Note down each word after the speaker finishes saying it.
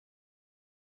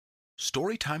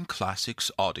Storytime Classics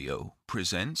Audio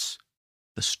presents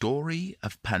The Story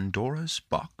of Pandora's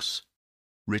Box,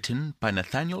 written by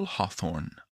Nathaniel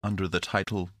Hawthorne under the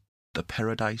title The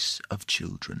Paradise of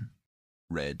Children,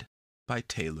 read by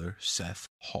Taylor Seth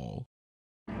Hall.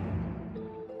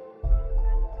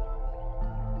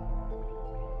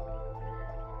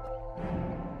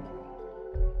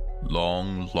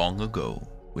 Long, long ago,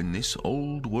 when this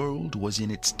old world was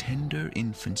in its tender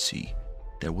infancy,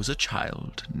 there was a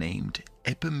child named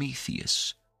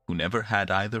Epimetheus, who never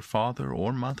had either father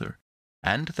or mother,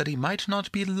 and that he might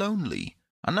not be lonely,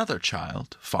 another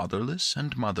child, fatherless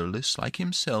and motherless like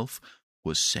himself,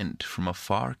 was sent from a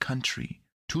far country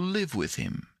to live with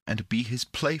him and be his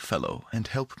playfellow and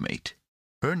helpmate.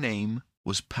 Her name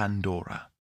was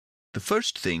Pandora. The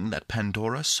first thing that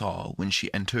Pandora saw when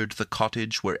she entered the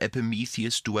cottage where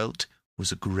Epimetheus dwelt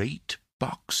was a great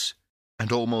box,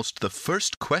 and almost the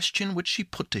first question which she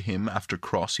put to him after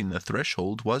crossing the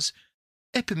threshold was,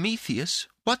 "Epimetheus,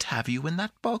 what have you in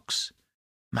that box?"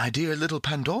 "My dear little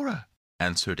Pandora,"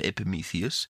 answered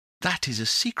Epimetheus, "that is a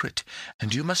secret,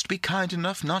 and you must be kind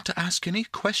enough not to ask any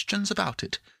questions about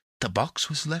it. The box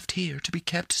was left here to be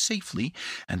kept safely,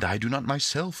 and I do not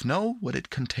myself know what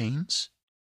it contains."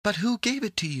 "But who gave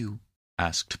it to you?"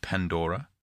 asked Pandora.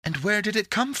 "And where did it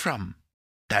come from?"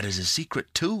 "That is a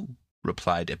secret, too,"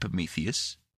 replied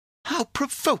Epimetheus. "How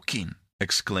provoking!"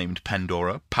 exclaimed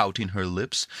Pandora, pouting her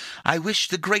lips. "I wish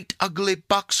the great ugly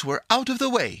box were out of the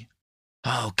way."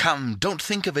 "Oh, come, don't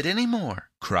think of it any more,"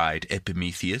 cried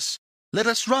Epimetheus. "Let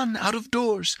us run out of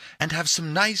doors and have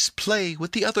some nice play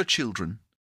with the other children."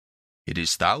 It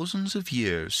is thousands of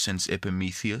years since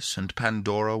Epimetheus and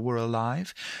Pandora were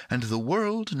alive, and the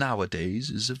world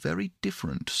nowadays is a very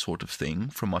different sort of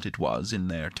thing from what it was in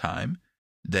their time.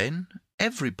 Then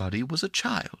everybody was a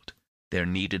child. There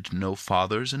needed no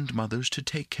fathers and mothers to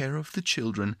take care of the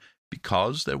children,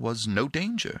 because there was no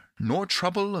danger, nor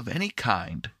trouble of any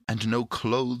kind, and no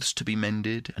clothes to be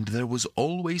mended, and there was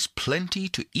always plenty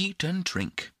to eat and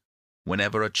drink.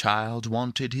 Whenever a child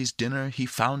wanted his dinner, he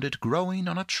found it growing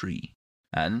on a tree,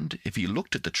 and if he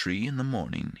looked at the tree in the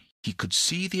morning, he could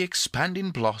see the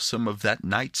expanding blossom of that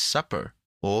night's supper,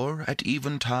 or at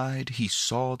eventide he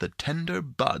saw the tender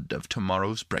bud of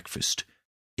tomorrow's breakfast.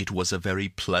 It was a very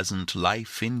pleasant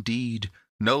life indeed.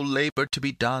 No labor to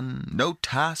be done, no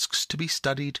tasks to be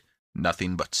studied,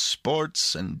 nothing but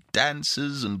sports and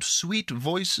dances and sweet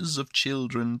voices of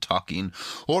children talking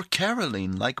or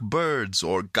caroling like birds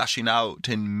or gushing out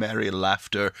in merry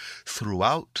laughter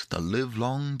throughout the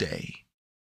livelong day.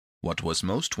 What was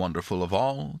most wonderful of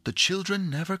all, the children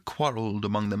never quarreled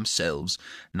among themselves,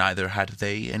 neither had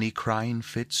they any crying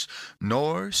fits,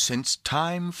 nor, since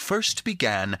time first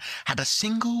began, had a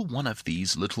single one of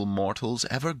these little mortals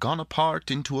ever gone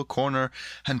apart into a corner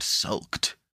and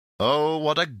sulked. Oh,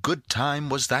 what a good time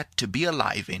was that to be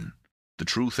alive in! The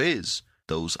truth is,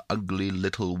 those ugly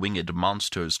little winged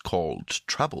monsters called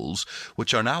troubles,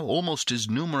 which are now almost as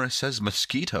numerous as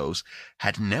mosquitoes,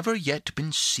 had never yet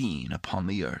been seen upon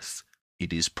the earth.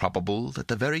 It is probable that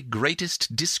the very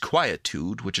greatest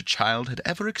disquietude which a child had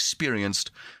ever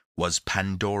experienced was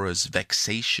Pandora's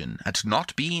vexation at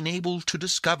not being able to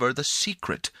discover the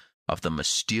secret of the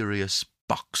mysterious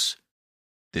box.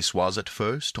 This was at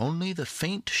first only the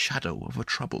faint shadow of a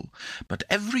trouble, but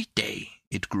every day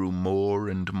it grew more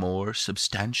and more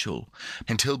substantial,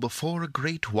 until before a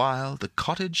great while the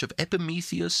cottage of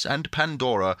Epimetheus and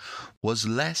Pandora was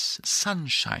less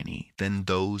sunshiny than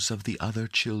those of the other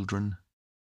children.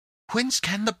 "Whence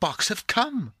can the box have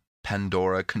come?"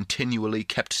 Pandora continually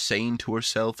kept saying to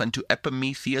herself and to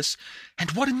Epimetheus,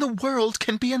 "and what in the world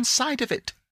can be inside of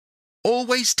it?"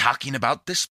 "Always talking about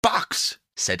this box,"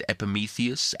 said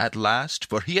Epimetheus at last,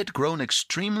 for he had grown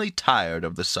extremely tired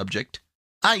of the subject.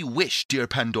 "I wish, dear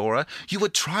Pandora, you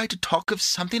would try to talk of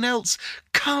something else.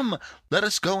 Come, let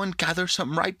us go and gather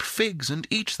some ripe figs and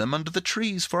eat them under the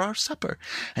trees for our supper,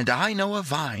 and I know a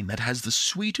vine that has the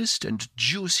sweetest and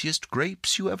juiciest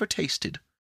grapes you ever tasted."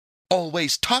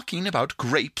 "Always talking about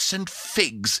grapes and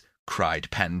figs," cried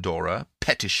Pandora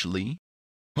pettishly.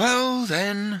 "Well,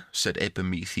 then," said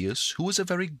Epimetheus, who was a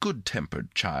very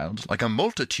good-tempered child, like a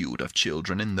multitude of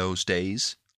children in those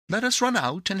days, "let us run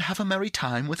out and have a merry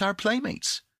time with our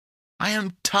playmates." "I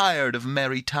am tired of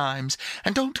merry times,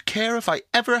 and don't care if I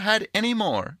ever had any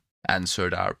more,"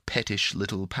 answered our pettish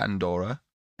little Pandora.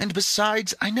 "And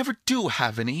besides, I never do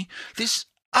have any. This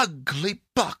ugly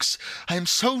box! I am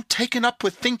so taken up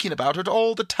with thinking about it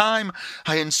all the time.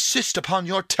 I insist upon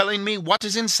your telling me what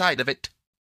is inside of it."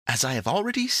 "As I have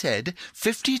already said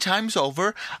 50 times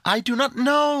over, I do not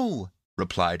know,"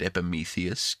 replied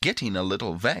Epimetheus, getting a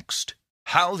little vexed.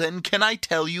 How then can I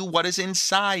tell you what is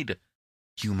inside?"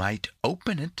 "You might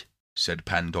open it," said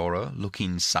Pandora,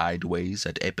 looking sideways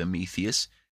at Epimetheus,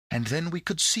 "and then we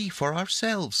could see for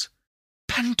ourselves."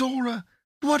 "Pandora,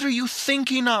 what are you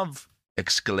thinking of?"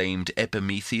 exclaimed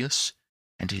Epimetheus,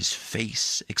 and his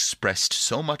face expressed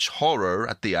so much horror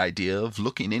at the idea of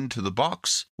looking into the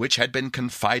box, which had been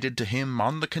confided to him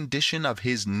on the condition of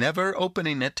his never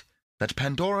opening it, that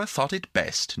Pandora thought it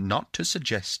best not to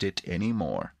suggest it any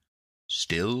more.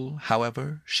 Still,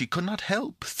 however, she could not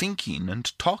help thinking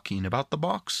and talking about the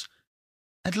box.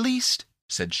 "At least,"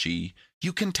 said she,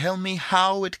 "you can tell me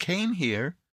how it came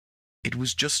here." "It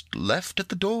was just left at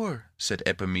the door," said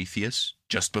Epimetheus,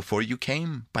 "just before you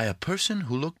came, by a person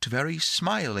who looked very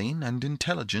smiling and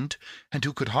intelligent, and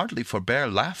who could hardly forbear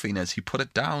laughing as he put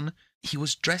it down. He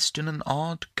was dressed in an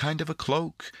odd kind of a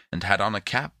cloak, and had on a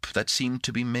cap that seemed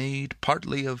to be made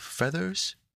partly of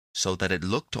feathers, so that it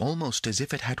looked almost as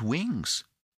if it had wings."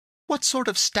 "What sort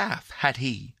of staff had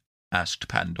he?" asked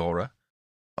Pandora.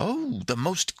 "Oh, the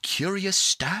most curious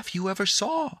staff you ever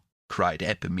saw," cried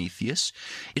Epimetheus.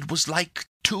 "It was like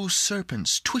two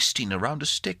serpents twisting around a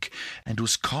stick, and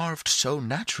was carved so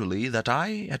naturally that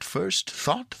I at first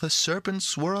thought the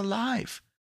serpents were alive."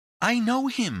 "I know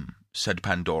him," said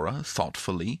Pandora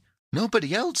thoughtfully.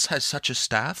 "Nobody else has such a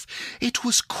staff. It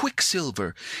was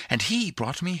Quicksilver, and he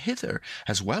brought me hither,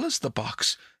 as well as the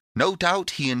box. No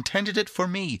doubt he intended it for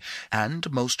me, and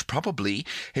most probably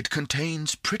it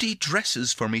contains pretty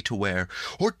dresses for me to wear,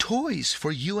 or toys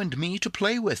for you and me to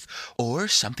play with, or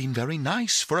something very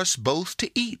nice for us both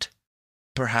to eat."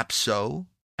 "Perhaps so,"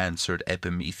 answered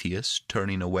Epimetheus,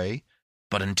 turning away.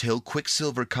 "But until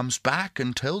Quicksilver comes back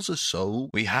and tells us so,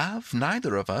 we have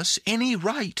neither of us any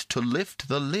right to lift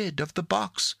the lid of the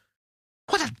box."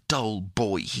 "What a dull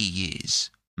boy he is!"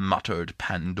 muttered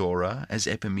Pandora as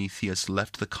Epimetheus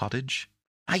left the cottage.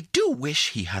 "I do wish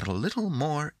he had a little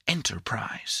more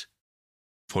enterprise."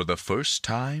 For the first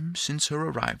time since her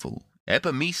arrival,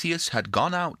 Epimetheus had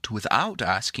gone out without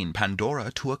asking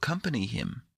Pandora to accompany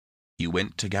him. He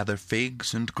went to gather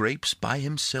figs and grapes by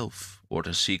himself, or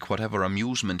to seek whatever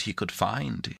amusement he could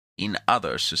find in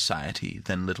other society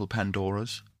than little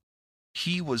Pandora's.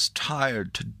 He was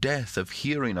tired to death of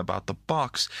hearing about the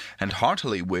box, and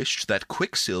heartily wished that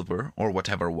Quicksilver, or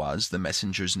whatever was the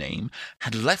messenger's name,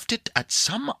 had left it at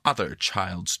some other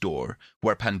child's door,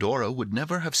 where Pandora would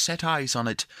never have set eyes on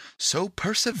it, so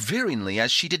perseveringly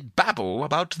as she did babble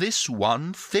about this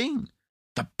one thing.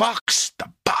 The box,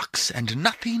 and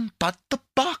nothing but the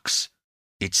box.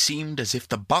 It seemed as if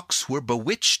the box were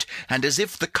bewitched, and as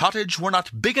if the cottage were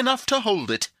not big enough to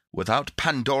hold it, without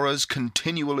Pandora's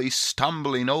continually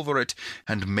stumbling over it,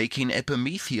 and making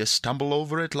Epimetheus stumble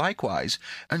over it likewise,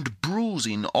 and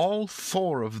bruising all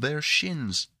four of their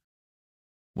shins.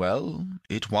 Well,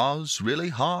 it was really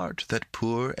hard that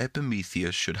poor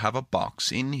Epimetheus should have a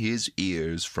box in his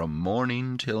ears from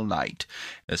morning till night,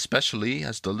 especially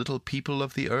as the little people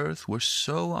of the earth were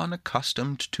so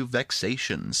unaccustomed to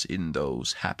vexations in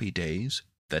those happy days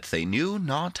that they knew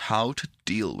not how to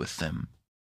deal with them.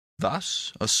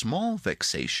 Thus, a small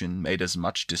vexation made as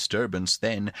much disturbance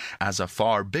then as a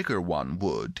far bigger one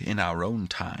would in our own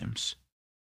times.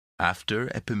 After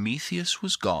Epimetheus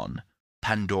was gone,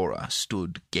 Pandora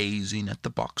stood gazing at the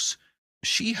box.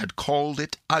 She had called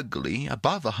it ugly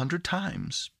above 100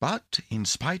 times, but in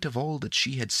spite of all that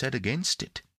she had said against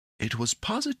it, it was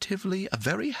positively a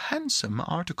very handsome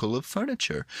article of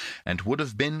furniture, and would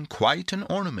have been quite an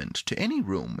ornament to any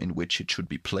room in which it should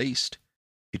be placed.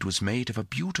 It was made of a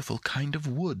beautiful kind of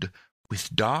wood,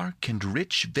 with dark and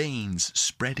rich veins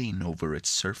spreading over its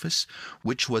surface,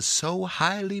 which was so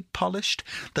highly polished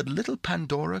that little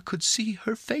Pandora could see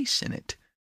her face in it.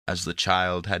 As the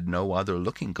child had no other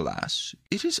looking-glass,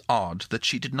 it is odd that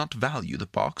she did not value the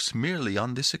box merely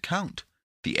on this account.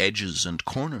 The edges and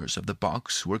corners of the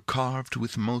box were carved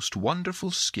with most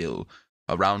wonderful skill.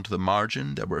 Around the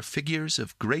margin there were figures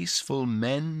of graceful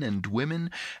men and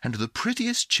women, and the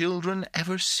prettiest children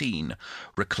ever seen,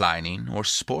 reclining or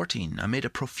sporting amid a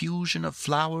profusion of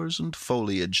flowers and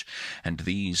foliage, and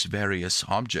these various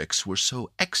objects were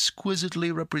so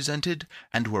exquisitely represented,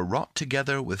 and were wrought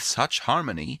together with such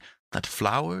harmony, that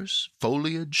flowers,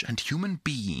 foliage, and human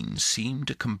beings seemed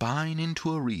to combine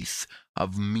into a wreath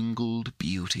of mingled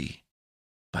beauty.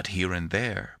 But here and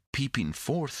there, peeping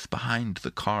forth behind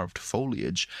the carved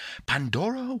foliage,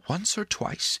 Pandora once or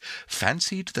twice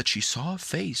fancied that she saw a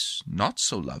face not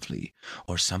so lovely,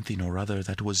 or something or other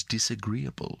that was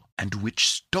disagreeable, and which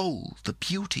stole the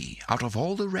beauty out of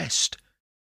all the rest.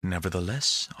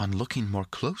 Nevertheless, on looking more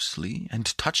closely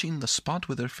and touching the spot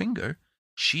with her finger,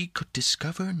 she could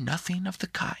discover nothing of the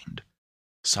kind.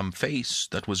 Some face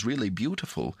that was really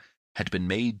beautiful had been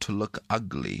made to look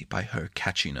ugly by her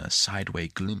catching a sideway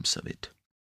glimpse of it.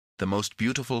 The most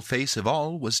beautiful face of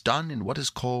all was done in what is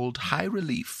called high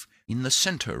relief in the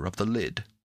center of the lid.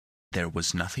 There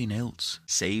was nothing else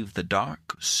save the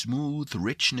dark, smooth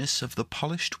richness of the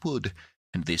polished wood,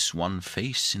 and this one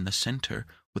face in the center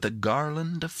with a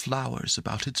garland of flowers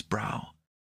about its brow.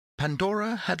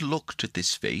 Pandora had looked at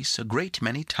this face a great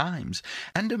many times,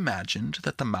 and imagined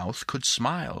that the mouth could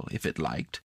smile if it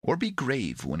liked, or be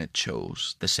grave when it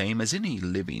chose, the same as any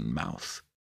living mouth.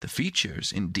 The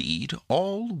features, indeed,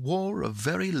 all wore a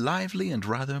very lively and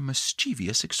rather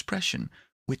mischievous expression,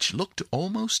 which looked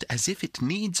almost as if it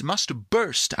needs must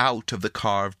burst out of the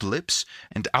carved lips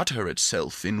and utter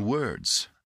itself in words.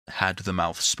 Had the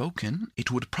mouth spoken,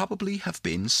 it would probably have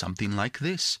been something like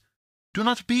this. "Do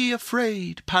not be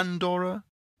afraid, Pandora.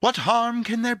 What harm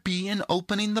can there be in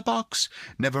opening the box?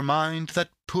 Never mind that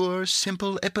poor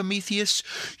simple Epimetheus.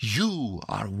 You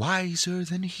are wiser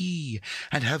than he,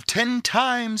 and have 10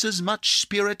 times as much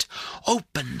spirit.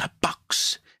 Open the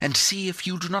box, and see if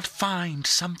you do not find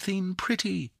something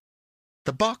pretty."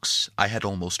 The box, I had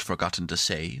almost forgotten to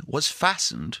say, was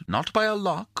fastened, not by a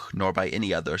lock, nor by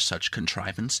any other such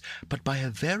contrivance, but by a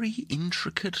very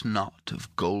intricate knot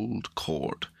of gold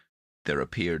cord. There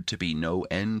appeared to be no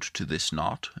end to this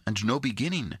knot, and no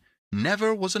beginning.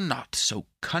 Never was a knot so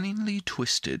cunningly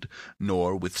twisted,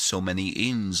 nor with so many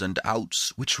ins and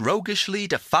outs, which roguishly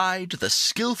defied the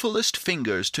skilfullest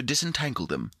fingers to disentangle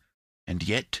them. And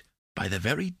yet, by the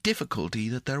very difficulty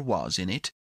that there was in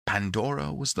it,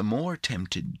 Pandora was the more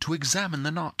tempted to examine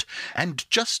the knot, and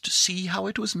just see how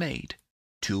it was made.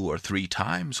 2 or 3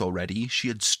 times already she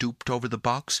had stooped over the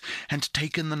box and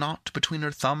taken the knot between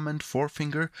her thumb and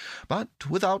forefinger, but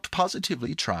without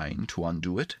positively trying to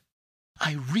undo it.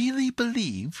 "I really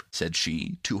believe," said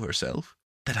she to herself,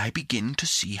 "that I begin to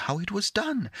see how it was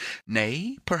done.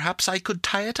 Nay, perhaps I could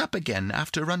tie it up again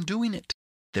after undoing it.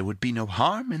 There would be no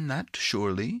harm in that,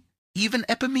 surely. Even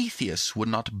Epimetheus would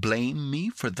not blame me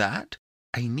for that.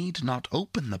 I need not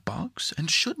open the box,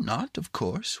 and should not, of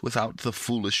course, without the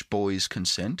foolish boy's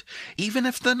consent, even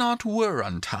if the knot were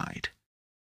untied."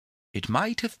 It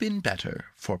might have been better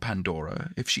for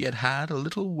Pandora if she had had a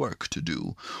little work to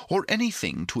do, or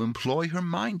anything to employ her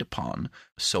mind upon,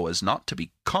 so as not to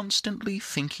be constantly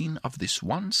thinking of this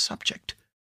one subject.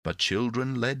 But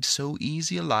children led so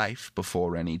easy a life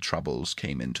before any troubles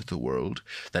came into the world,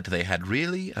 that they had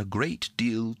really a great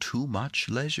deal too much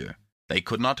leisure. They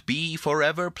could not be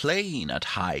forever playing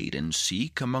at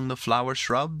hide-and-seek among the flower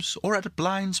shrubs, or at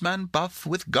blindsman buff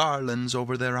with garlands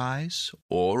over their eyes,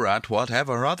 or at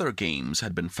whatever other games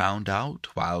had been found out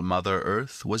while Mother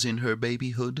Earth was in her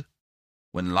babyhood.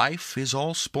 When life is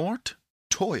all sport,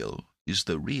 toil is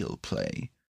the real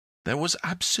play. There was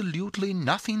absolutely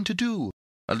nothing to do.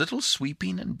 A little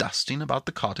sweeping and dusting about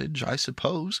the cottage, I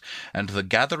suppose, and the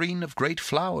gathering of great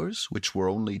flowers, which were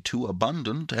only too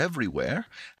abundant everywhere,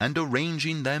 and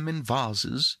arranging them in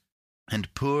vases,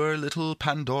 and poor little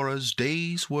Pandora's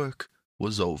day's work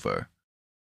was over.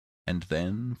 And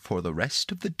then, for the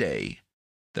rest of the day,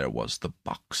 there was the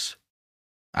box.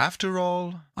 After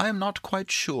all, I am not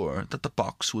quite sure that the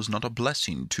box was not a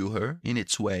blessing to her in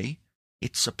its way.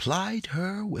 It supplied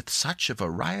her with such a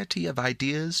variety of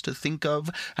ideas to think of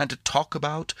and to talk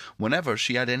about whenever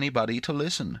she had anybody to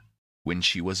listen. When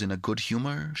she was in a good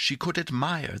humor, she could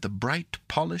admire the bright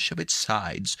polish of its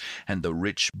sides and the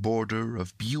rich border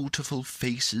of beautiful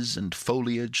faces and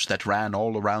foliage that ran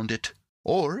all around it.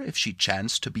 Or, if she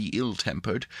chanced to be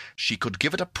ill-tempered, she could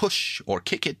give it a push or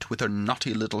kick it with her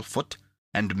naughty little foot.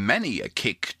 And many a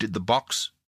kick did the box.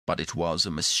 But it was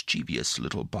a mischievous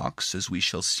little box, as we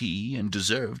shall see, and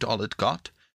deserved all it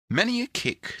got. Many a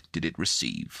kick did it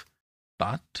receive.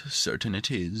 But certain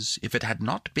it is, if it had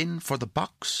not been for the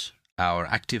box, our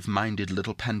active-minded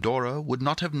little Pandora would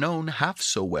not have known half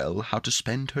so well how to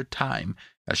spend her time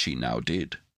as she now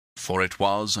did. For it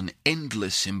was an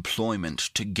endless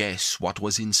employment to guess what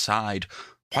was inside.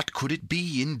 What could it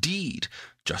be, indeed?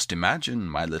 Just imagine,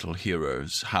 my little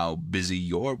hearers, how busy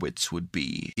your wits would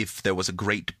be if there was a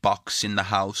great box in the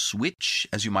house which,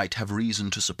 as you might have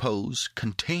reason to suppose,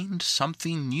 contained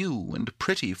something new and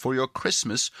pretty for your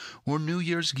Christmas or New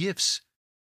Year's gifts.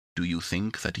 Do you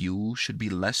think that you should be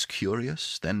less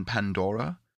curious than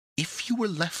Pandora? If you were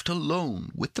left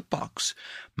alone with the box,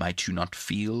 might you not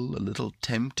feel a little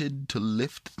tempted to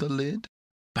lift the lid?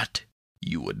 But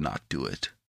you would not do it.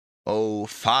 Oh,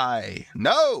 fie!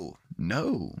 No,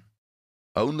 no.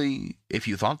 Only, if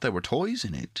you thought there were toys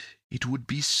in it, it would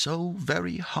be so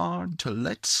very hard to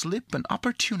let slip an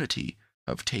opportunity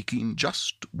of taking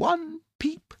just one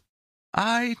peep.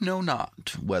 I know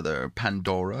not whether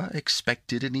Pandora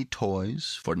expected any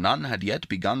toys, for none had yet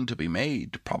begun to be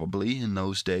made, probably, in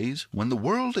those days, when the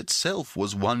world itself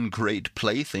was one great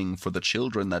plaything for the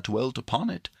children that dwelt upon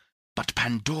it. But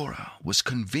Pandora was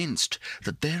convinced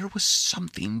that there was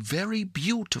something very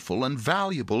beautiful and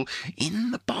valuable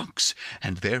in the box,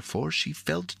 and therefore she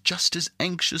felt just as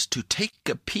anxious to take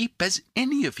a peep as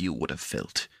any of you would have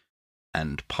felt,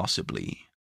 and possibly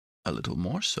a little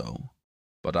more so.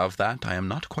 But of that I am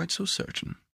not quite so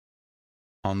certain.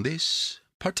 On this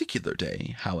particular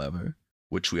day, however,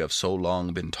 which we have so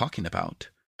long been talking about,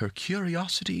 her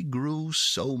curiosity grew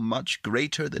so much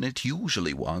greater than it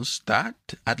usually was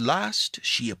that at last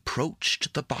she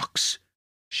approached the box.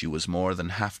 She was more than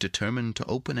half determined to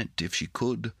open it if she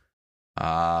could.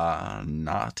 Ah,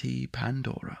 naughty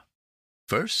Pandora!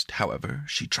 First, however,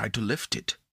 she tried to lift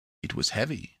it. It was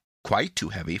heavy. Quite too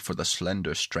heavy for the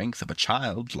slender strength of a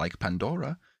child like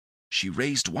Pandora. She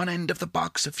raised one end of the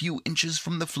box a few inches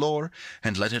from the floor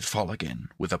and let it fall again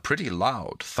with a pretty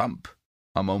loud thump.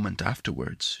 A moment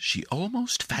afterwards, she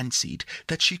almost fancied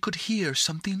that she could hear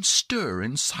something stir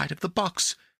inside of the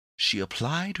box. She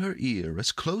applied her ear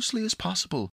as closely as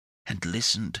possible and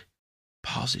listened.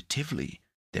 Positively,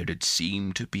 there did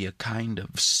seem to be a kind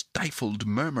of stifled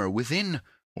murmur within.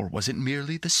 Or was it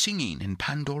merely the singing in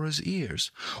Pandora's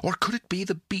ears? Or could it be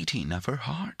the beating of her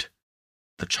heart?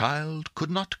 The child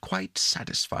could not quite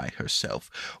satisfy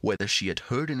herself whether she had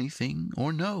heard anything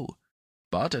or no,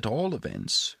 but at all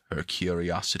events her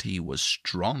curiosity was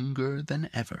stronger than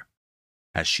ever.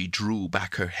 As she drew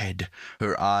back her head,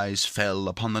 her eyes fell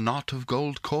upon the knot of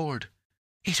gold cord.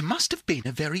 "It must have been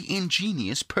a very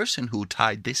ingenious person who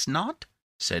tied this knot,"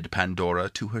 said Pandora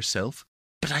to herself.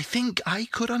 "But I think I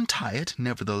could untie it,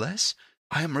 nevertheless.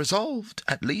 I am resolved,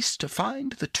 at least, to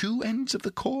find the two ends of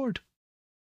the cord."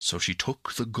 So she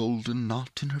took the golden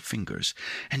knot in her fingers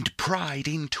and pried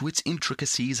into its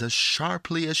intricacies as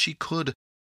sharply as she could.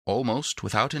 Almost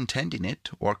without intending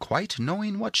it, or quite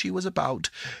knowing what she was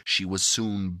about, she was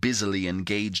soon busily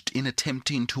engaged in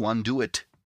attempting to undo it.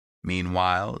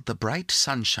 Meanwhile, the bright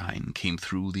sunshine came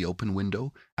through the open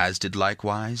window, as did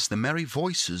likewise the merry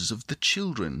voices of the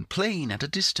children playing at a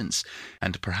distance,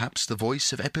 and perhaps the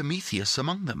voice of Epimetheus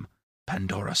among them.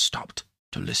 Pandora stopped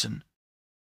to listen.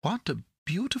 What a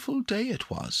beautiful day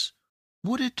it was!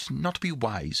 Would it not be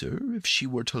wiser if she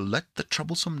were to let the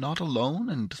troublesome knot alone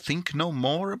and think no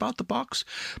more about the box,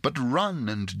 but run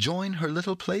and join her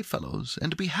little playfellows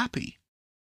and be happy?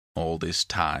 All this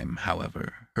time,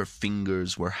 however, her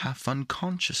fingers were half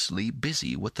unconsciously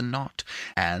busy with the knot,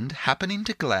 and, happening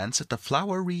to glance at the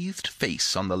flower-wreathed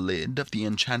face on the lid of the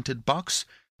enchanted box,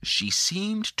 she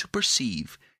seemed to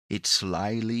perceive it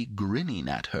slyly grinning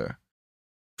at her.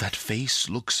 "That face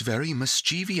looks very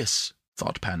mischievous,"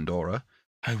 thought Pandora.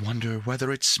 "I wonder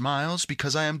whether it smiles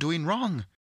because I am doing wrong.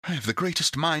 I have the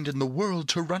greatest mind in the world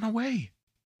to run away."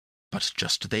 But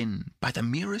just then, by the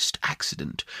merest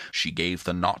accident, she gave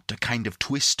the knot a kind of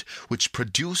twist which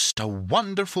produced a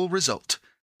wonderful result.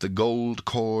 The gold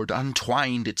cord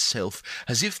untwined itself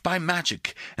as if by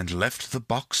magic and left the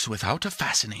box without a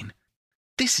fastening.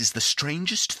 "This is the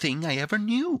strangest thing I ever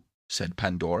knew," said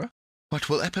Pandora. "What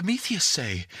will Epimetheus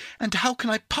say, and how can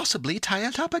I possibly tie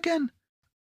it up again?"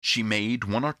 She made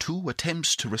one or two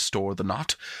attempts to restore the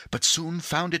knot, but soon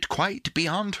found it quite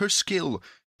beyond her skill.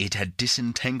 It had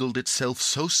disentangled itself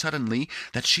so suddenly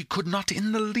that she could not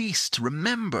in the least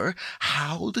remember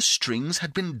how the strings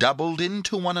had been doubled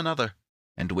into one another.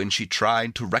 And when she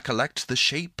tried to recollect the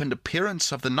shape and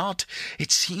appearance of the knot,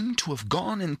 it seemed to have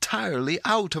gone entirely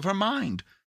out of her mind.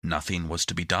 Nothing was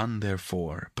to be done,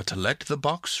 therefore, but to let the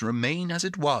box remain as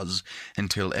it was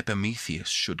until Epimetheus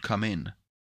should come in.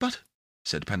 "But,"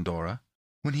 said Pandora,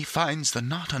 "when he finds the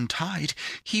knot untied,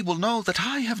 he will know that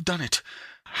I have done it.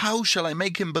 How shall I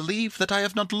make him believe that I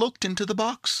have not looked into the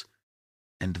box?"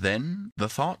 And then the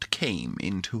thought came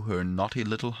into her naughty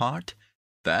little heart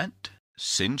that,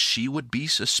 since she would be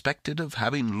suspected of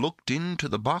having looked into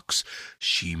the box,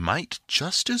 she might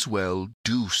just as well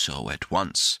do so at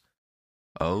once.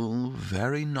 Oh,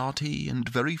 very naughty and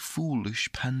very foolish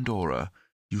Pandora!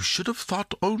 You should have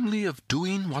thought only of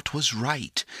doing what was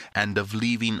right, and of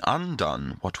leaving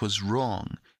undone what was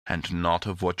wrong, and not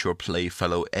of what your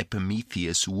playfellow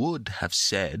Epimetheus would have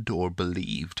said or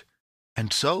believed.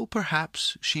 And so,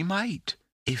 perhaps, she might,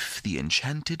 if the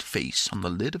enchanted face on the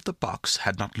lid of the box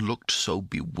had not looked so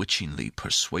bewitchingly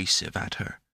persuasive at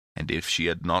her, and if she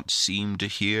had not seemed to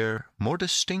hear, more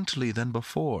distinctly than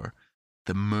before,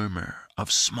 the murmur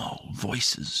of small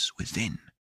voices within.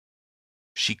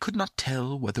 She could not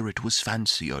tell whether it was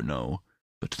fancy or no,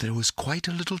 but there was quite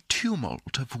a little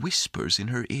tumult of whispers in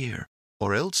her ear,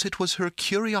 or else it was her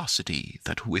curiosity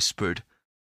that whispered,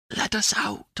 "Let us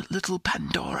out, little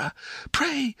Pandora.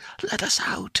 Pray, let us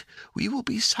out. We will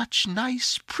be such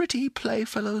nice, pretty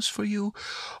playfellows for you.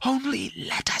 Only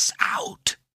let us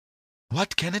out."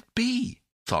 "What can it be?"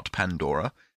 thought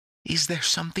Pandora. "Is there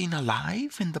something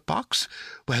alive in the box?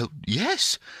 Well,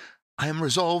 yes. I am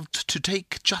resolved to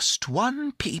take just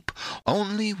one peep,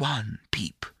 only one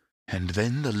peep, and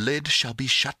then the lid shall be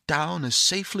shut down as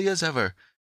safely as ever.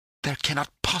 There cannot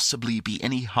possibly be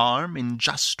any harm in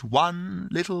just one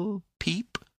little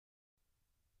peep."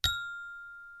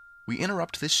 We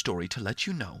interrupt this story to let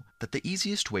you know that the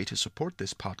easiest way to support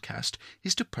this podcast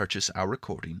is to purchase our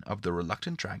recording of The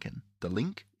Reluctant Dragon. The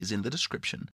link is in the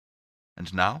description.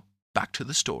 And now, back to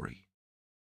the story.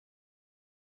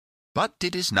 But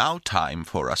it is now time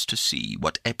for us to see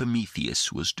what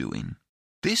Epimetheus was doing.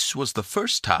 This was the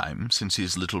first time since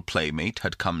his little playmate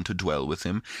had come to dwell with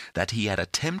him that he had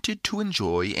attempted to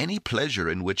enjoy any pleasure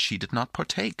in which he did not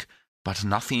partake. But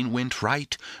nothing went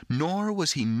right, nor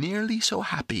was he nearly so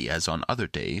happy as on other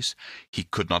days. He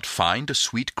could not find a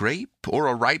sweet grape or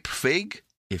a ripe fig.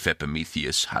 If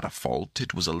Epimetheus had a fault,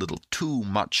 it was a little too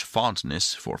much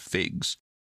fondness for figs.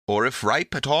 Or if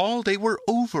ripe at all, they were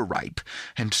overripe,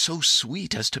 and so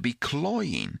sweet as to be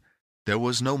cloying. There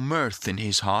was no mirth in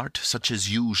his heart, such as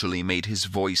usually made his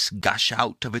voice gush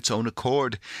out of its own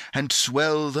accord, and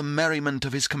swell the merriment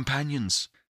of his companions.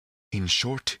 In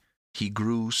short, he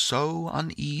grew so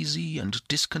uneasy and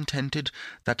discontented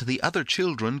that the other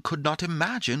children could not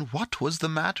imagine what was the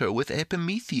matter with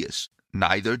Epimetheus.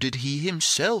 Neither did he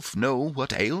himself know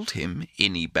what ailed him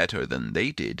any better than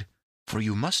they did. For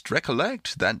you must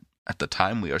recollect that, at the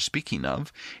time we are speaking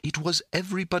of, it was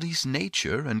everybody's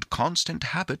nature and constant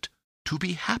habit to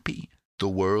be happy. The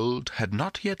world had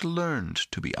not yet learned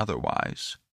to be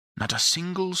otherwise. Not a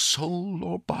single soul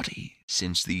or body,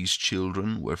 since these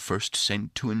children were first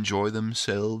sent to enjoy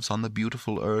themselves on the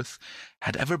beautiful earth,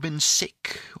 had ever been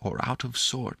sick or out of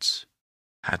sorts.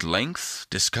 At length,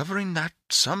 discovering that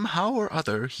somehow or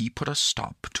other he put a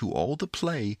stop to all the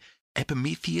play,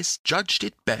 Epimetheus judged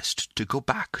it best to go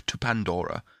back to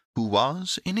Pandora, who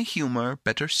was in a humor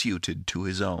better suited to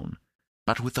his own.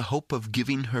 But with the hope of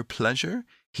giving her pleasure,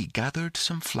 he gathered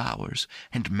some flowers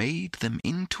and made them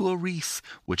into a wreath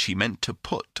which he meant to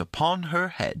put upon her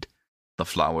head. The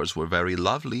flowers were very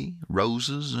lovely,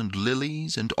 roses and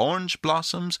lilies and orange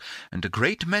blossoms, and a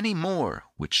great many more,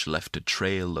 which left a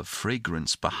trail of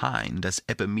fragrance behind as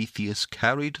Epimetheus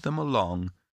carried them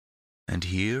along. And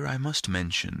here I must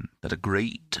mention that a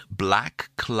great black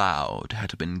cloud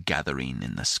had been gathering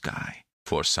in the sky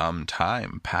for some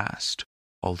time past,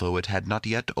 although it had not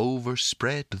yet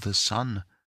overspread the sun.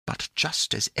 But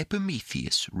just as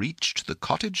Epimetheus reached the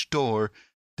cottage door,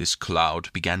 this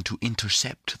cloud began to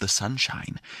intercept the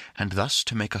sunshine, and thus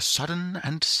to make a sudden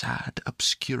and sad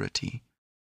obscurity.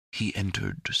 He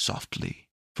entered softly,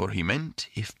 for he meant,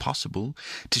 if possible,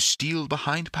 to steal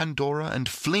behind Pandora and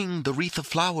fling the wreath of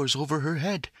flowers over her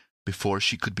head before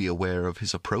she could be aware of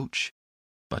his approach.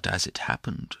 But as it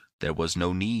happened, there was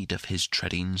no need of his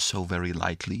treading so very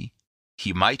lightly.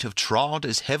 He might have trod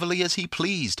as heavily as he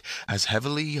pleased, as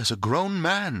heavily as a grown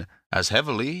man, as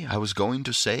heavily, I was going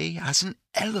to say, as an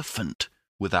elephant,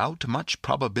 without much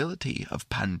probability of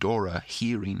Pandora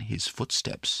hearing his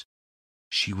footsteps.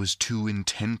 She was too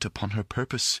intent upon her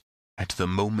purpose. At the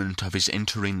moment of his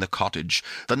entering the cottage,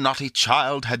 the naughty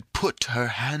child had put her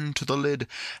hand to the lid,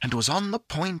 and was on the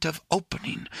point of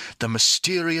opening the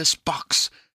mysterious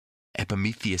box.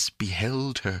 Epimetheus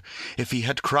beheld her. If he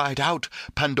had cried out,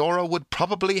 Pandora would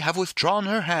probably have withdrawn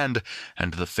her hand,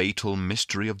 and the fatal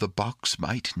mystery of the box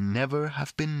might never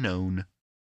have been known.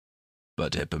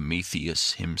 But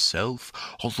Epimetheus himself,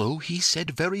 although he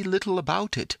said very little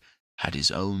about it, had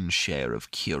his own share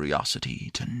of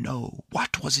curiosity to know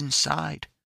what was inside.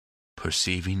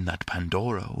 Perceiving that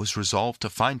Pandora was resolved to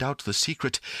find out the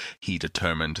secret, he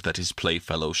determined that his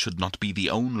playfellow should not be the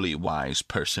only wise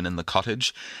person in the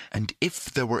cottage, and if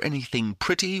there were anything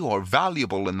pretty or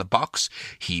valuable in the box,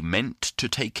 he meant to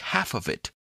take half of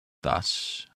it.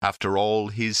 Thus, after all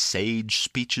his sage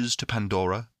speeches to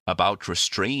Pandora about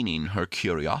restraining her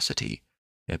curiosity,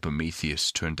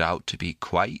 Epimetheus turned out to be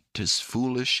quite as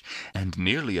foolish and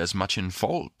nearly as much in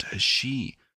fault as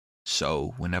she.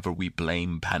 So, whenever we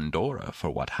blame Pandora for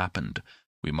what happened,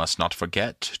 we must not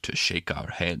forget to shake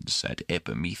our heads at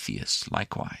Epimetheus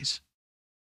likewise.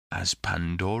 As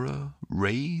Pandora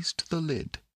raised the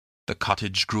lid, the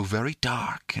cottage grew very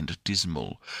dark and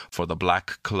dismal, for the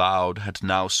black cloud had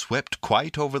now swept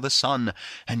quite over the sun,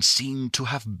 and seemed to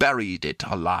have buried it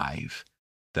alive.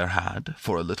 There had,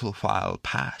 for a little while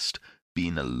past,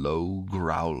 been a low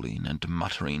growling and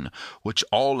muttering, which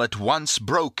all at once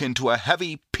broke into a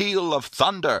heavy peal of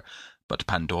thunder. But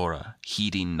Pandora,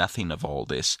 heeding nothing of all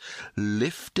this,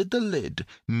 lifted the lid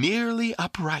nearly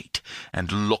upright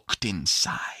and looked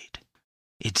inside.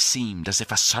 It seemed as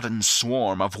if a sudden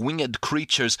swarm of winged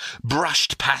creatures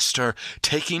brushed past her,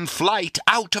 taking flight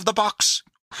out of the box,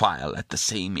 while at the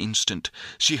same instant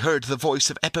she heard the voice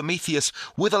of Epimetheus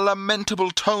with a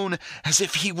lamentable tone, as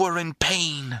if he were in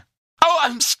pain. "Oh,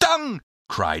 I'm stung!"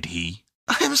 cried he.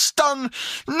 "I am stung!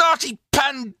 Naughty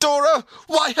Pandora!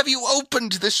 Why have you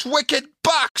opened this wicked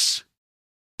box?"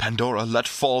 Pandora let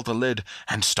fall the lid,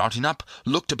 and starting up,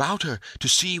 looked about her to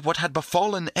see what had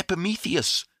befallen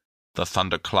Epimetheus. The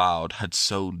thundercloud had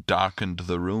so darkened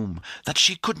the room that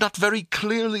she could not very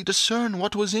clearly discern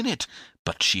what was in it,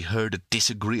 but she heard a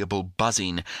disagreeable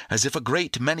buzzing, as if a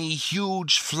great many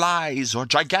huge flies or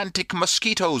gigantic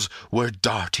mosquitoes were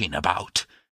darting about.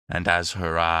 And as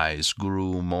her eyes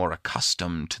grew more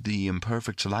accustomed to the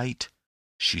imperfect light,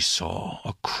 she saw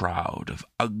a crowd of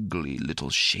ugly little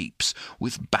shapes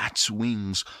with bats'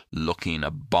 wings, looking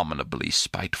abominably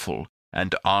spiteful,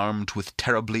 and armed with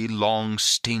terribly long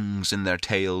stings in their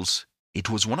tails. It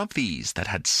was one of these that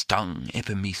had stung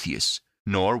Epimetheus,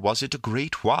 nor was it a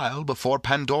great while before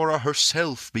Pandora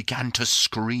herself began to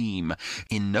scream,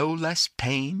 in no less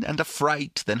pain and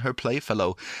affright than her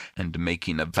playfellow, and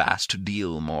making a vast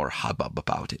deal more hubbub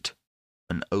about it.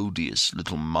 An odious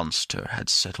little monster had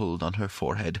settled on her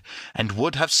forehead, and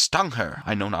would have stung her,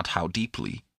 I know not how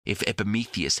deeply, if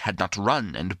Epimetheus had not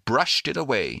run and brushed it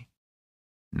away.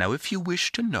 Now, if you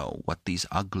wish to know what these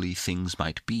ugly things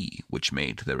might be which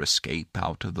made their escape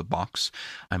out of the box,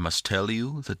 I must tell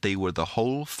you that they were the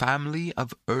whole family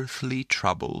of earthly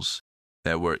troubles.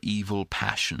 There were evil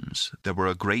passions, there were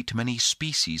a great many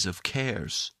species of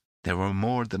cares, there were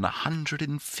more than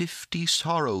 150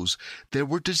 sorrows, there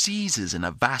were diseases in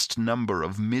a vast number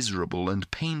of miserable and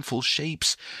painful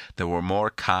shapes, there were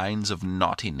more kinds of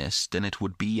naughtiness than it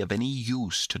would be of any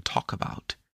use to talk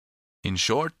about. In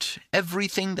short,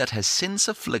 everything that has since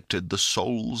afflicted the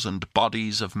souls and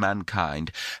bodies of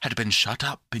mankind had been shut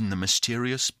up in the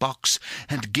mysterious box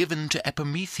and given to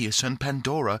Epimetheus and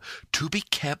Pandora to be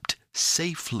kept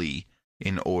safely,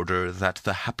 in order that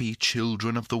the happy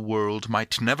children of the world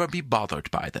might never be bothered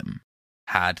by them.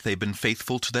 Had they been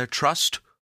faithful to their trust,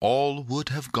 all would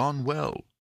have gone well.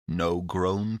 No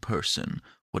grown person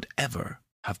would ever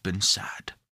have been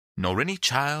sad, nor any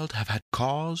child have had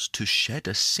cause to shed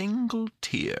a single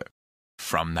tear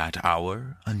from that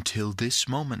hour until this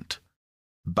moment.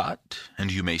 But,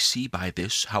 and you may see by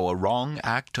this how a wrong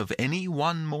act of any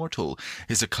one mortal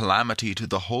is a calamity to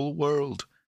the whole world,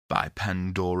 by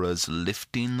Pandora's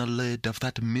lifting the lid of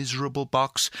that miserable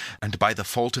box, and by the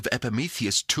fault of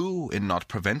Epimetheus too in not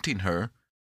preventing her,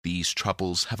 these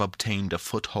troubles have obtained a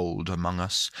foothold among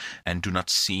us, and do not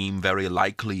seem very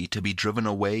likely to be driven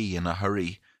away in a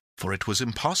hurry. For it was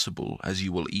impossible, as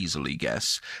you will easily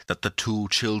guess, that the two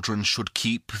children should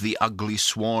keep the ugly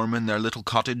swarm in their little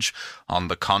cottage. On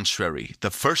the contrary, the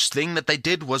first thing that they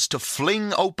did was to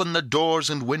fling open the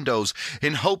doors and windows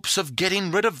in hopes of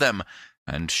getting rid of them.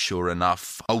 And sure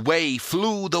enough, away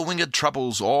flew the winged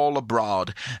troubles all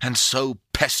abroad, and so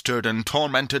pestered and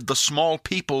tormented the small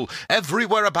people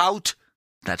everywhere about,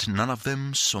 that none of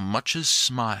them so much as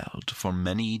smiled for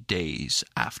many days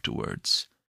afterwards.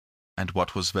 And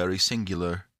what was very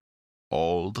singular,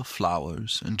 all the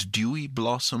flowers and dewy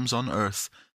blossoms on earth,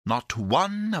 not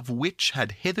one of which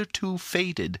had hitherto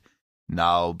faded,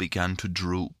 now began to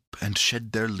droop and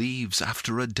shed their leaves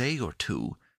after a day or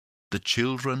two. The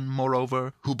children,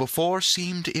 moreover, who before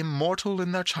seemed immortal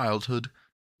in their childhood,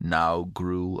 now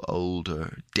grew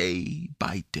older day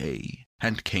by day,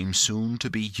 and came soon to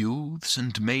be youths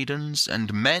and maidens,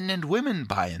 and men and women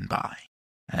by and by,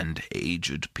 and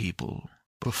aged people,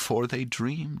 before they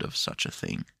dreamed of such a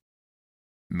thing.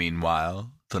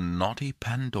 Meanwhile, the naughty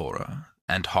Pandora,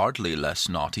 and hardly less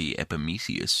naughty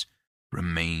Epimetheus,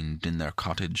 remained in their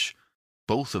cottage.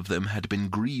 Both of them had been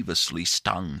grievously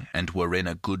stung, and were in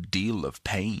a good deal of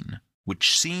pain,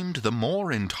 which seemed the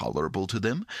more intolerable to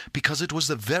them because it was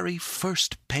the very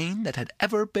first pain that had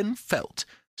ever been felt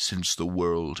since the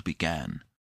world began.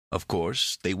 Of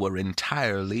course, they were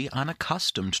entirely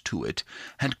unaccustomed to it,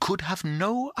 and could have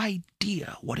no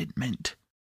idea what it meant.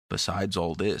 Besides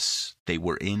all this, they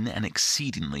were in an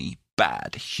exceedingly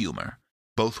bad humor,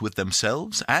 both with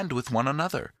themselves and with one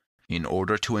another. In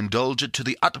order to indulge it to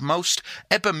the utmost,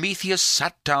 Epimetheus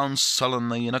sat down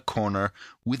sullenly in a corner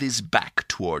with his back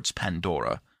towards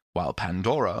Pandora, while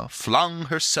Pandora flung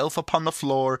herself upon the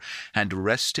floor and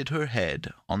rested her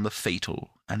head on the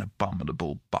fatal and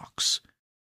abominable box.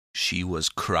 She was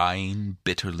crying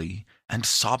bitterly and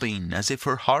sobbing as if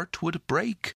her heart would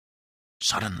break.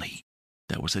 Suddenly,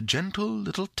 there was a gentle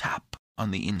little tap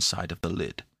on the inside of the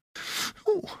lid.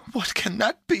 "Oh, what can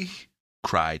that be?"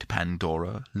 cried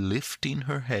Pandora, lifting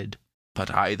her head.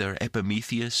 But either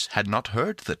Epimetheus had not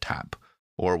heard the tap,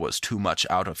 or was too much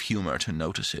out of humor to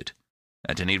notice it.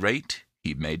 At any rate,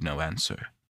 he made no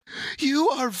answer. "You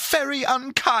are very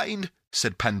unkind,"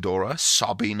 said Pandora,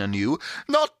 sobbing anew,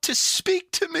 "not to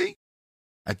speak to me."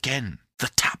 Again the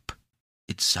tap.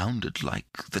 It sounded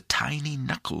like the tiny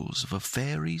knuckles of a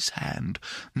fairy's hand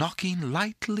knocking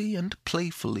lightly and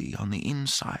playfully on the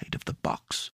inside of the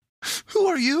box. "Who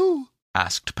are you?"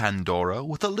 asked Pandora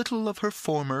with a little of her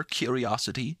former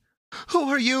curiosity. "Who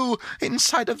are you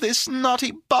inside of this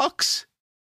naughty box?"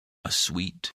 A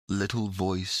sweet little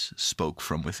voice spoke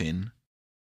from within.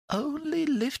 "Only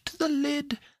lift the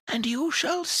lid, and you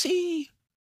shall see."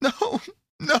 "No,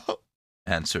 no,"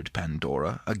 answered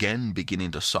Pandora, again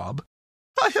beginning to sob.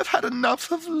 "I have had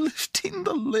enough of lifting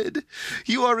the lid.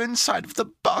 You are inside of the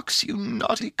box, you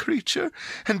naughty creature,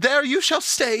 and there you shall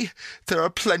stay. There are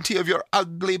plenty of your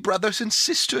ugly brothers and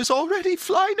sisters already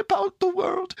flying about the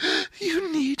world.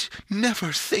 You need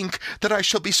never think that I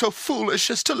shall be so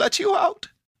foolish as to let you out."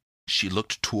 She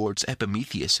looked towards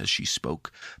Epimetheus as she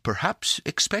spoke, perhaps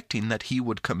expecting that he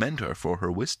would commend her for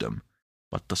her wisdom.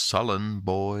 But the sullen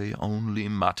boy only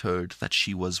muttered that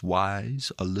she was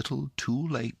wise a little too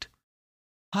late.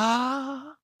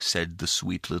 "Ah," said the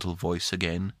sweet little voice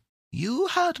again, "you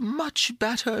had much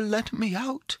better let me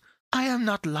out. I am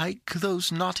not like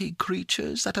those naughty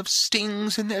creatures that have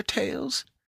stings in their tails.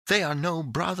 They are no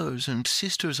brothers and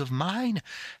sisters of mine,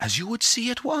 as you would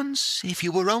see at once if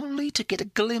you were only to get a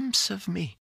glimpse of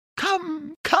me.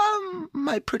 Come, come,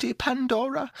 my pretty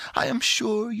Pandora, I am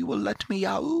sure you will let me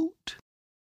out."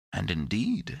 And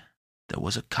indeed, there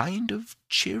was a kind of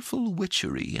cheerful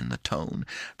witchery in the tone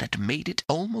that made it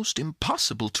almost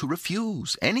impossible to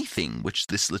refuse anything which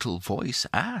this little voice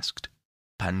asked.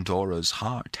 Pandora's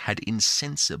heart had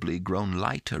insensibly grown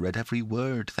lighter at every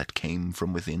word that came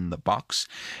from within the box.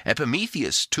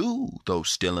 Epimetheus, too, though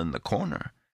still in the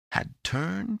corner, had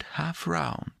turned half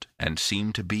round, and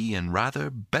seemed to be in rather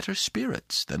better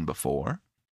spirits than before.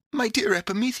 "My dear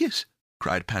Epimetheus,"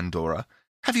 cried Pandora,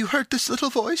 "have you heard this little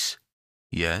voice?"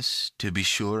 "Yes, to be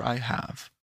sure I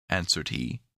have," answered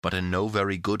he, but in no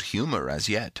very good humor as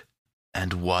yet.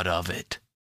 "And what of it?"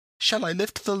 "Shall I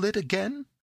lift the lid again?"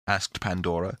 asked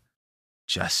Pandora.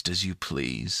 "Just as you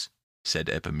please," said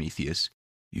Epimetheus.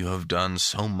 "You have done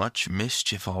so much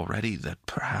mischief already that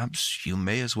perhaps you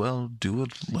may as well do a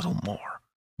little more.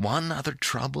 One other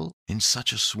trouble in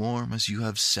such a swarm as you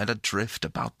have set adrift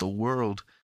about the world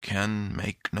can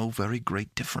make no very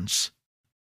great difference."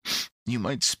 "You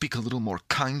might speak a little more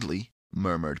kindly,"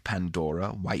 murmured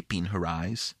Pandora, wiping her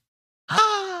eyes.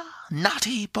 "Ah,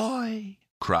 naughty boy!"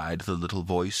 cried the little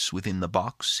voice within the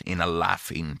box in a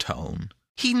laughing tone.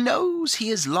 "He knows he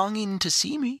is longing to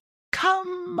see me.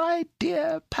 Come, my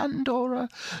dear Pandora,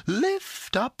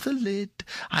 lift up the lid.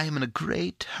 I am in a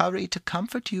great hurry to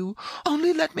comfort you.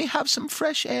 Only let me have some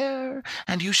fresh air,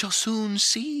 and you shall soon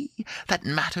see that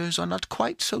matters are not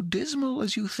quite so dismal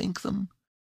as you think them."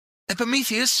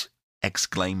 "Epimetheus,"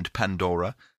 exclaimed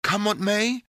Pandora, "come what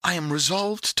may, I am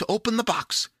resolved to open the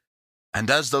box." "And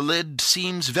as the lid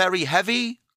seems very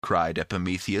heavy," cried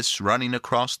Epimetheus, running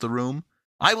across the room,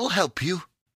 "I will help you."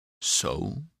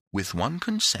 So, with one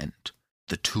consent,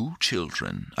 the two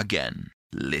children again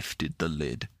lifted the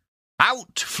lid.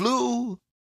 Out flew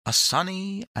a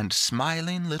sunny and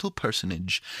smiling little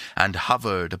personage, and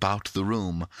hovered about the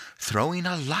room, throwing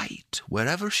a light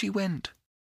wherever she went.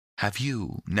 Have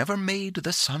you never made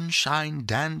the sunshine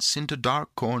dance into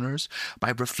dark corners by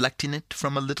reflecting it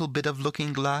from a little bit of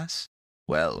looking-glass?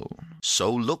 Well,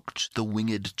 so looked the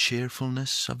winged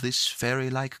cheerfulness of this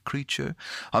fairy-like creature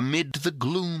amid the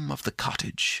gloom of the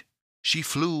cottage. She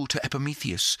flew to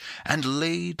Epimetheus and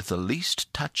laid the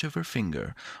least touch of her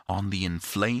finger on the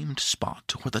inflamed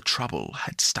spot where the trouble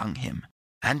had stung him,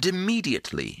 and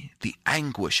immediately the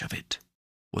anguish of it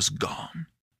was gone.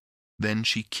 Then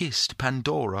she kissed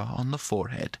Pandora on the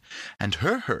forehead, and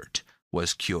her hurt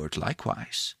was cured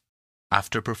likewise.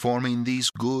 After performing these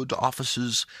good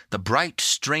offices, the bright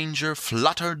stranger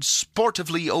fluttered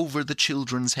sportively over the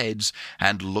children's heads,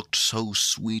 and looked so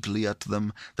sweetly at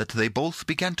them that they both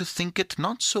began to think it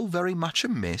not so very much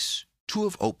amiss to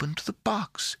have opened the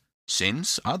box,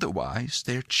 since otherwise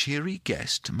their cheery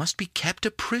guest must be kept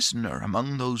a prisoner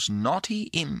among those naughty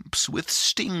imps with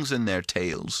stings in their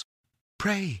tails.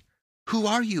 "Pray, who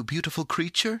are you, beautiful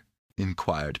creature?"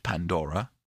 inquired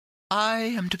Pandora. "I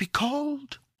am to be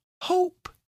called Hope,"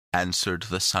 answered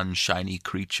the sunshiny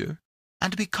creature.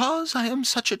 "And because I am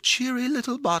such a cheery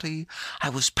little body, I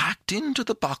was packed into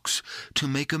the box to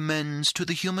make amends to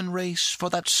the human race for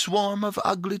that swarm of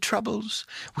ugly troubles,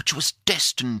 which was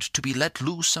destined to be let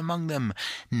loose among them.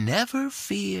 Never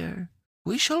fear,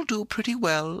 we shall do pretty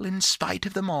well in spite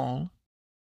of them all."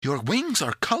 "Your wings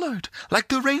are colored like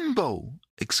the rainbow!"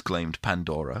 exclaimed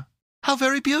Pandora. "How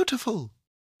very beautiful!"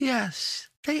 "Yes,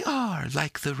 they are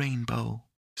like the rainbow,"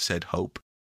 said Hope.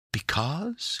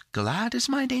 "Because, glad as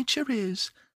my nature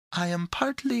is, I am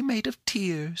partly made of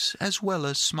tears as well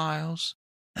as smiles."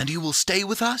 "And you will stay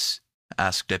with us?"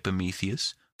 asked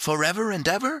Epimetheus. "Forever and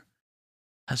ever?"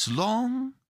 "As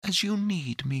long as you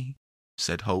need me,"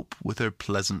 said Hope with her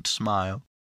pleasant smile.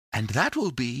 "And that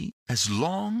will be as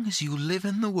long as you live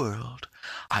in the world.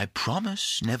 I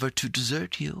promise never to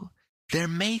desert you. There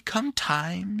may come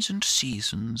times and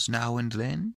seasons now and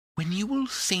then when you will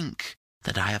think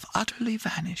that I have utterly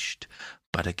vanished,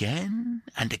 but again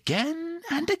and again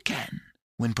and again,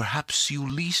 when perhaps you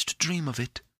least dream of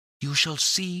it, you shall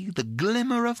see the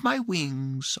glimmer of my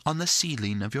wings on the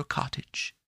ceiling of your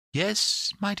cottage.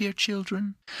 Yes, my dear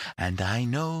children, and I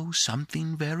know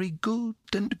something very good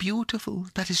and beautiful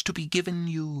that is to be given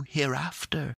you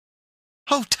hereafter."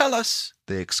 "Oh, tell us!"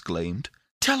 they exclaimed.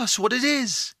 "Tell us what it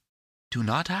is." "Do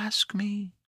not ask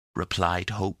me,"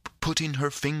 replied Hope, putting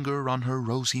her finger on her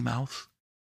rosy mouth.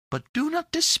 "But do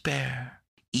not despair.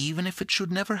 Even if it should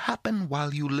never happen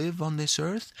while you live on this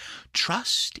earth,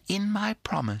 trust in my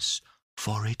promise,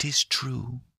 for it is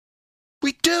true."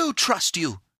 "We do trust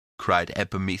you!" cried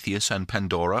Epimetheus and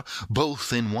Pandora,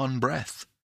 both in one breath.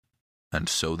 And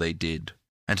so they did.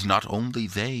 And not only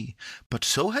they, but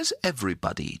so has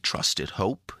everybody trusted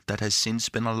Hope that has since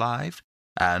been alive.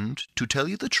 And, to tell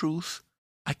you the truth,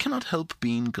 I cannot help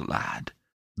being glad,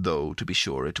 though, to be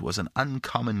sure, it was an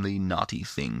uncommonly naughty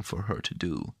thing for her to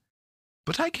do.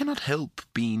 But I cannot help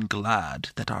being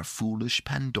glad that our foolish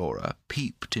Pandora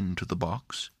peeped into the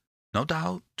box. No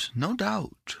doubt,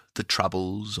 the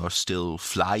troubles are still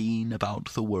flying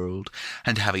about the world,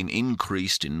 and having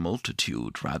increased in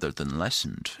multitude rather than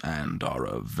lessened, and are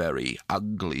a very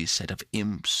ugly set of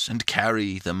imps, and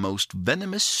carry the most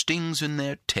venomous stings in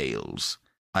their tails.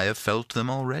 I have felt them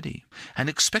already, and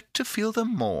expect to feel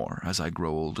them more as I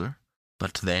grow older.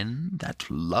 But then that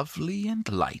lovely and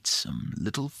lightsome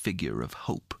little figure of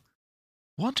Hope.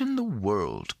 What in the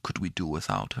world could we do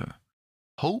without her?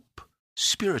 Hope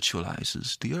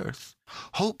spiritualizes the earth.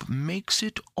 Hope makes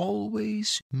it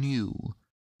always new.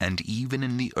 And even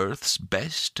in the earth's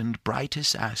best and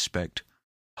brightest aspect,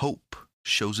 Hope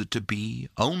shows it to be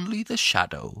only the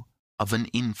shadow of an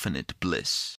infinite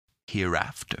bliss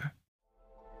hereafter.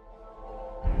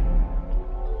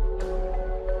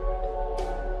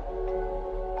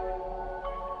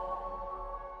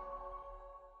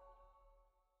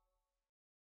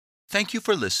 Thank you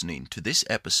for listening to this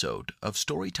episode of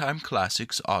Storytime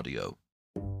Classics Audio.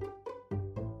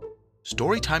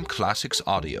 Storytime Classics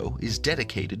Audio is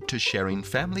dedicated to sharing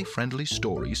family-friendly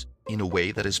stories in a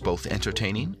way that is both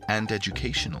entertaining and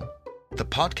educational. The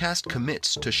podcast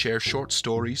commits to share short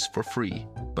stories for free,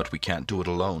 but we can't do it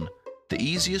alone. The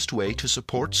easiest way to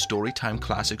support Storytime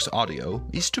Classics Audio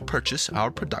is to purchase our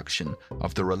production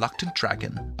of The Reluctant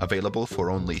Dragon, available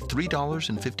for only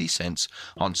 $3.50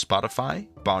 on Spotify,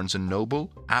 Barnes &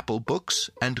 Noble, Apple Books,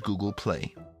 and Google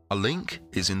Play. A link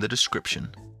is in the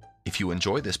description. If you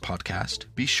enjoy this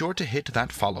podcast, be sure to hit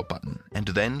that follow button and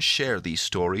then share these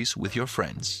stories with your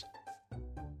friends.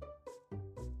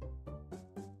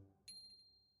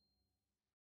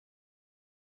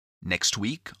 Next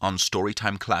week on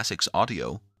Storytime Classics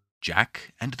Audio,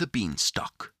 Jack and the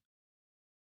Beanstalk.